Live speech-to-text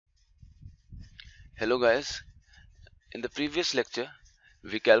Hello guys, in the previous lecture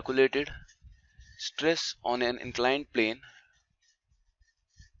we calculated stress on an inclined plane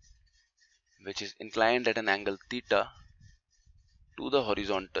which is inclined at an angle theta to the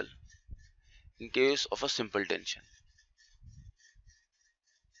horizontal in case of a simple tension.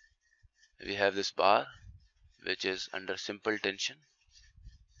 We have this bar which is under simple tension.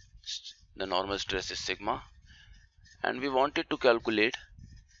 The normal stress is sigma, and we wanted to calculate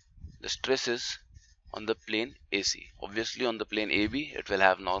the stresses on the plane AC. Obviously on the plane AB it will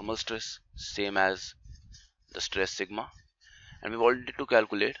have normal stress same as the stress sigma, and we wanted to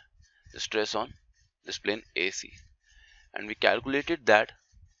calculate the stress on this plane AC, and we calculated that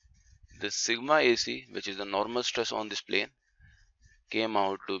the sigma AC, which is the normal stress on this plane, came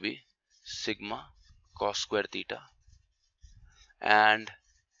out to be sigma cos square theta, and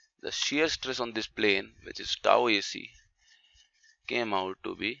the shear stress on this plane, which is tau AC, came out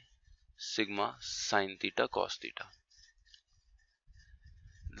to be sigma sin theta cos theta.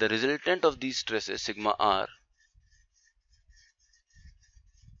 The resultant of these stresses, sigma r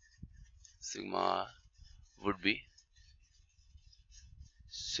would be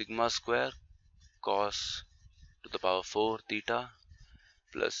sigma square cos to the power 4 theta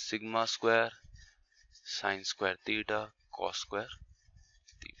plus sigma square sin square theta cos square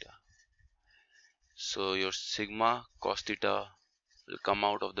theta. So your sigma cos theta will come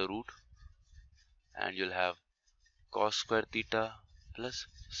out of the root, and you'll have cos square theta plus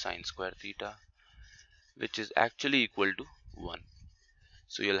sin square theta, which is actually equal to 1.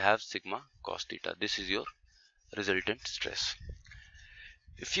 So you'll have sigma cos theta. This is your resultant stress.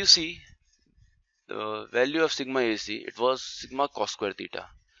 If you see the value of sigma AC, it was sigma cos square theta.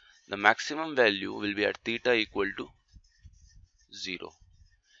 The maximum value will be at theta equal to 0.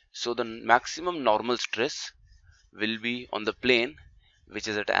 So the maximum normal stress will be on the plane which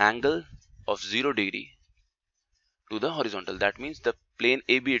is at an angle of 0 degree to the horizontal. That means the plane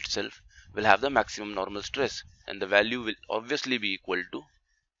AB itself will have the maximum normal stress, and the value will obviously be equal to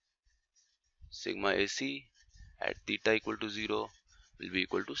sigma AC at theta equal to 0 will be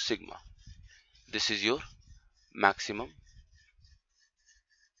equal to sigma. This is your maximum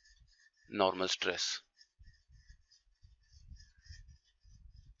normal stress.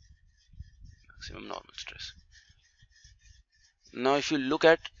 Now if you look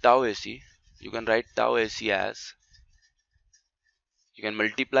at tau AC, you can write tau AC as, you can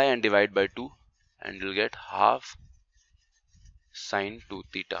multiply and divide by 2 and you'll get half sine 2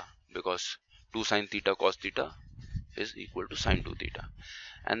 theta, because 2 sine theta cos theta is equal to sine 2 theta.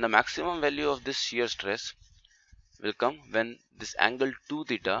 And the maximum value of this shear stress will come when this angle 2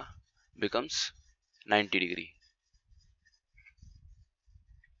 theta becomes 90 degree.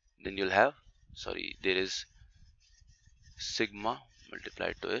 Then you'll have, there is sigma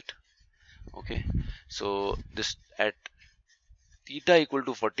multiplied to it. Okay, so this at theta equal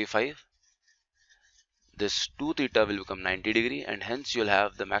to 45, this 2 theta will become 90 degree, and hence you'll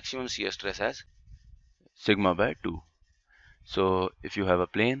have the maximum shear stress as sigma by 2. So if you have a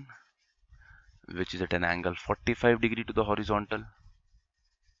plane which is at an angle 45 degree to the horizontal,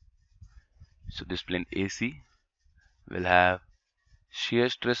 so this plane AC will have shear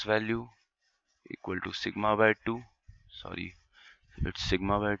stress value equal to sigma by 2, it's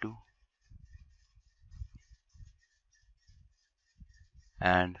sigma by 2,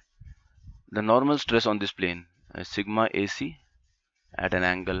 and the normal stress on this plane is sigma AC at an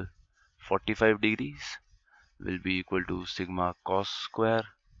angle 45 degrees will be equal to sigma cos square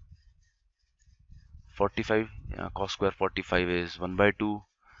 45. Cos square 45 is 1 by 2,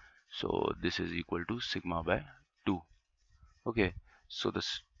 so this is equal to sigma by 2. Okay, so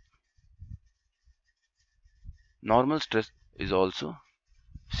this normal stress is also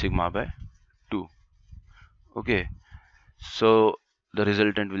sigma by 2. Okay, so the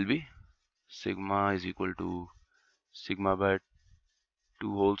resultant will be sigma is equal to sigma by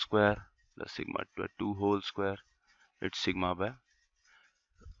 2 whole square plus sigma by 2 whole square, it's sigma by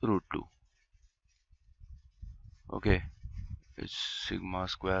root 2. Okay, it's sigma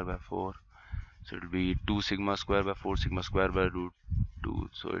square by 4, so it will be 2 sigma square by 4 sigma square by root 2,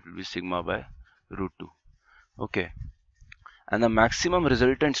 so it will be sigma by root 2. Okay, and the maximum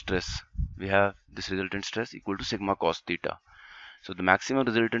resultant stress, we have this resultant stress equal to sigma cos theta. So the maximum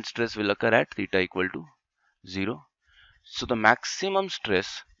resultant stress will occur at theta equal to 0. So the maximum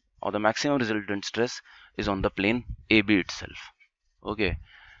stress or the maximum resultant stress is on the plane AB itself. Okay,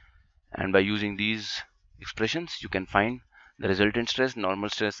 and by using these expressions you can find the resultant stress, normal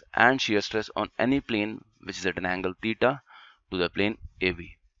stress and shear stress on any plane which is at an angle theta to the plane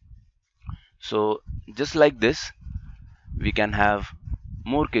AB. So just like this we can have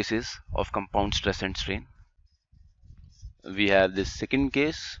more cases of compound stress and strain. We have this second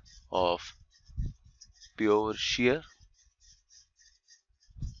case of pure shear,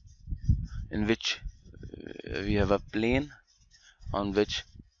 in which we have a plane on which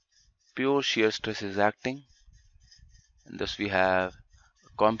pure shear stress is acting, and thus we have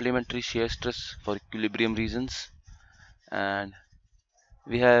complementary shear stress for equilibrium reasons, and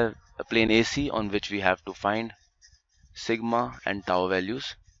we have a plane AC on which we have to find sigma and tau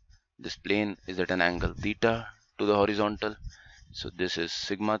values. This plane is at an angle theta to the horizontal, so this is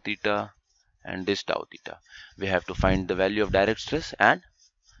sigma theta and this tau theta. We have to find the value of direct stress and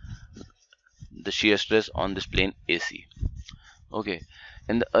the shear stress on this plane AC. Okay,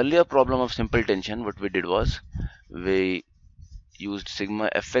 in the earlier problem of simple tension, what we did was we used sigma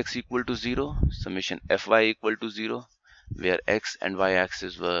fx equal to 0, summation fy equal to 0, where x and y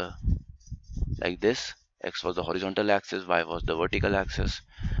axis were like this. X was the horizontal axis, y was the vertical axis.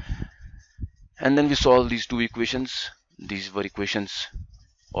 And then we solved these two equations. These were equations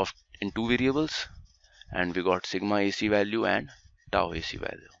of in two variables, and we got sigma AC value and tau AC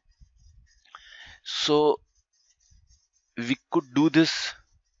value. So we could do this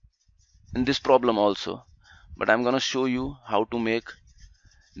in this problem also, but I'm gonna show you how to make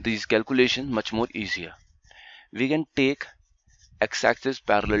these calculations much more easier. We can take x-axis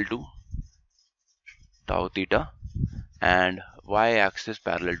parallel to tau theta and y-axis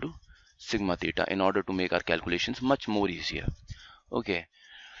parallel to sigma theta in order to make our calculations much more easier. Okay,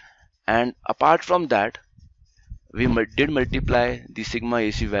 and apart from that, we did multiply the sigma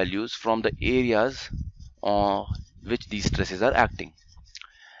AC values from the areas on which these stresses are acting,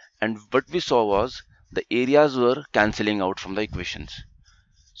 and what we saw was the areas were cancelling out from the equations.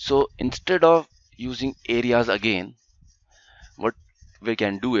 So instead of using areas again, what we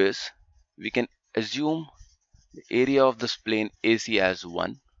can do is we can assume the area of this plane AC as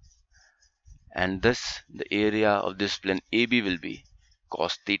 1, and thus the area of this plane AB will be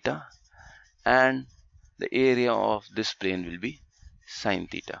cos theta, and the area of this plane will be sin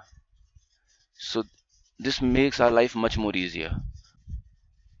theta. So this makes our life much more easier.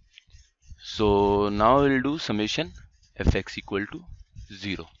 So now we'll do summation fx equal to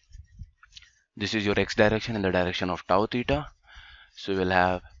 0. This is your x direction in the direction of tau theta. So we'll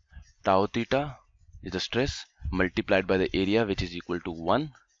have tau theta is the stress multiplied by the area, which is equal to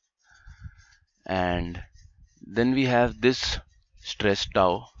 1, and then we have this stress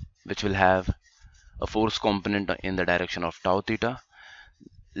tau, which will have a force component in the direction of tau theta.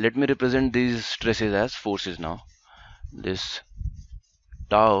 Let me represent these stresses as forces now. This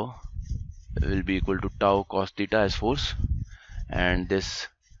tau will be equal to tau cos theta as force, and this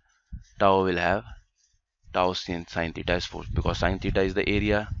tau will have tau sin theta as force, because sin theta is the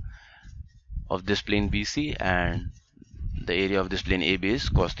area of this plane BC and the area of this plane AB is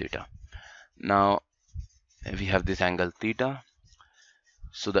cos theta. Now we have this angle theta,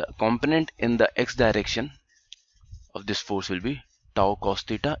 so the component in the x direction of this force will be tau cos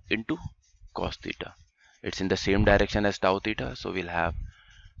theta into cos theta. It's in the same direction as tau theta, so we'll have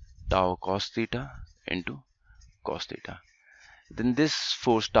tau cos theta into cos theta. Then this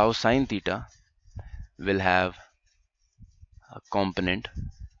force tau sin theta will have a component.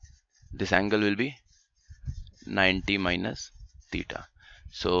 This angle will be 90 minus theta.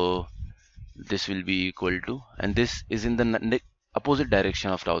 So this will be equal to, and this is in the opposite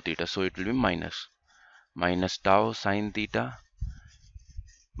direction of tau theta, so it will be minus tau sin theta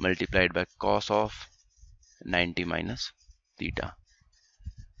multiplied by cos of 90 minus theta,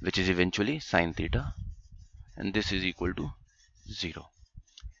 which is eventually sin theta, and this is equal to 0.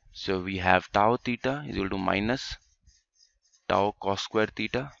 So we have tau theta is equal to minus tau cos square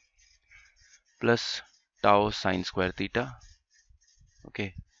theta plus tau sin square theta.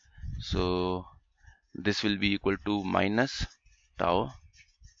 Okay, so this will be equal to minus tau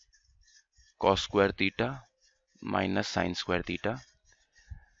cos square theta minus sin square theta,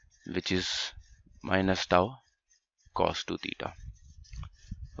 which is minus tau cos 2 theta.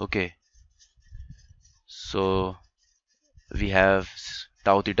 Okay, so we have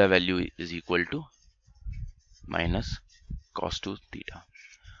tau theta value is equal to minus cos 2 theta.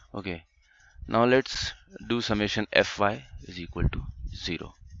 Okay, now let's do summation fy is equal to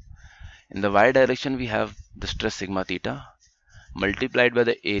 0. In the y direction, we have the stress sigma theta multiplied by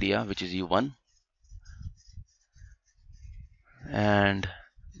the area, which is E1, and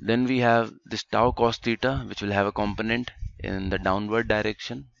then we have this tau cos theta, which will have a component in the downward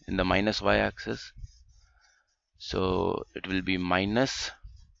direction in the minus y axis. So it will be minus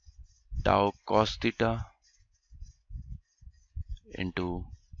tau cos theta into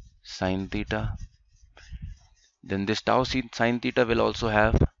sin theta Then this tau sine theta will also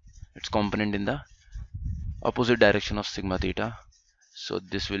have its component in the opposite direction of sigma theta. So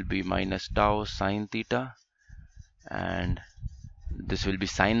this will be minus tau sine theta, and this will be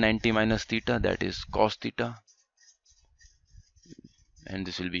sine 90 minus theta, that is cos theta, and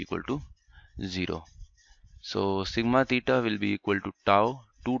this will be equal to 0. So sigma theta will be equal to tau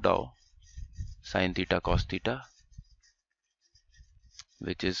 2 tau sine theta cos theta,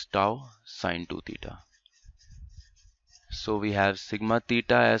 which is tau sine 2 theta. So we have sigma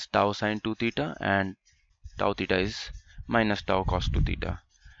theta as tau sine 2 theta and tau theta is minus tau cos 2 theta.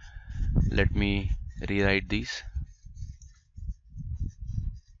 Let me rewrite these.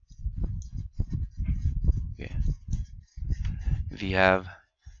 Okay. We have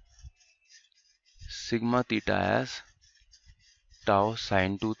sigma theta as tau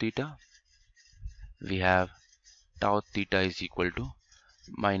sine 2 theta. We have tau theta is equal to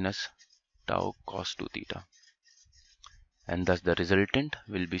minus tau cos 2 theta. And thus the resultant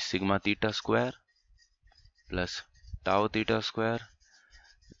will be sigma theta square plus tau theta square,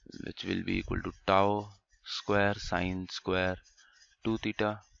 which will be equal to tau square sine square 2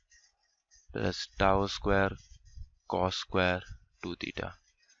 theta plus tau square cos square 2 theta.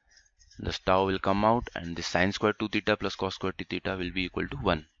 This tau will come out, and this sine square 2 theta plus cos square 2 theta will be equal to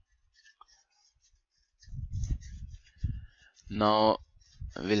 1. Now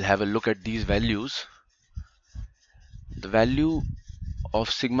we'll have a look at these values. The value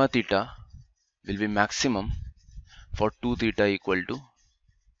of sigma theta will be maximum for 2 theta equal to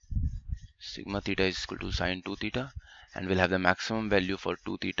sigma theta is equal to sine 2 theta, and we'll have the maximum value for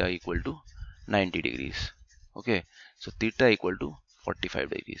 2 theta equal to 90 degrees. Okay, so theta equal to 45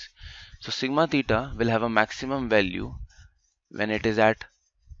 degrees. So sigma theta will have a maximum value when it is at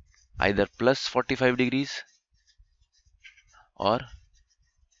either plus 45 degrees or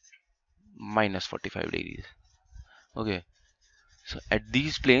minus 45 degrees. Okay, so at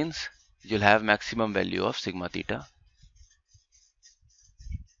these planes you'll have maximum value of sigma theta.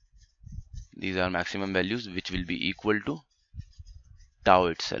 These are maximum values which will be equal to tau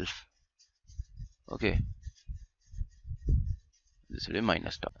itself. Okay, this will be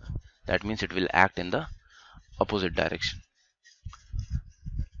minus tau. That means it will act in the opposite direction.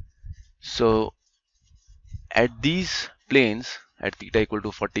 So at these planes, at theta equal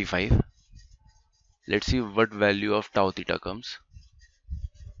to 45, let's see what value of tau theta comes.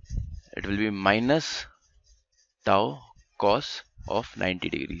 It will be minus tau cos of 90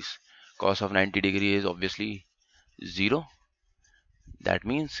 degrees. Cos of 90 degrees is obviously 0. That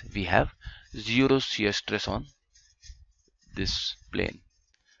means we have 0 shear stress on this plane.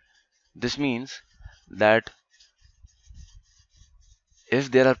 This means that if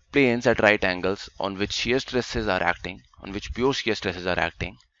there are planes at right angles on which shear stresses are acting, on which pure shear stresses are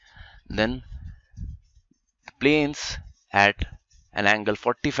acting, then planes at an angle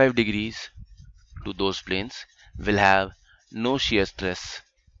 45 degrees to those planes will have no shear stress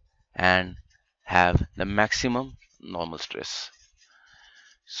and have the maximum normal stress.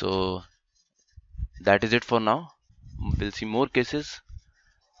 So that is it for now. We'll see more cases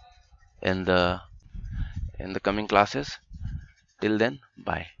in the coming classes. Till then,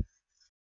 bye.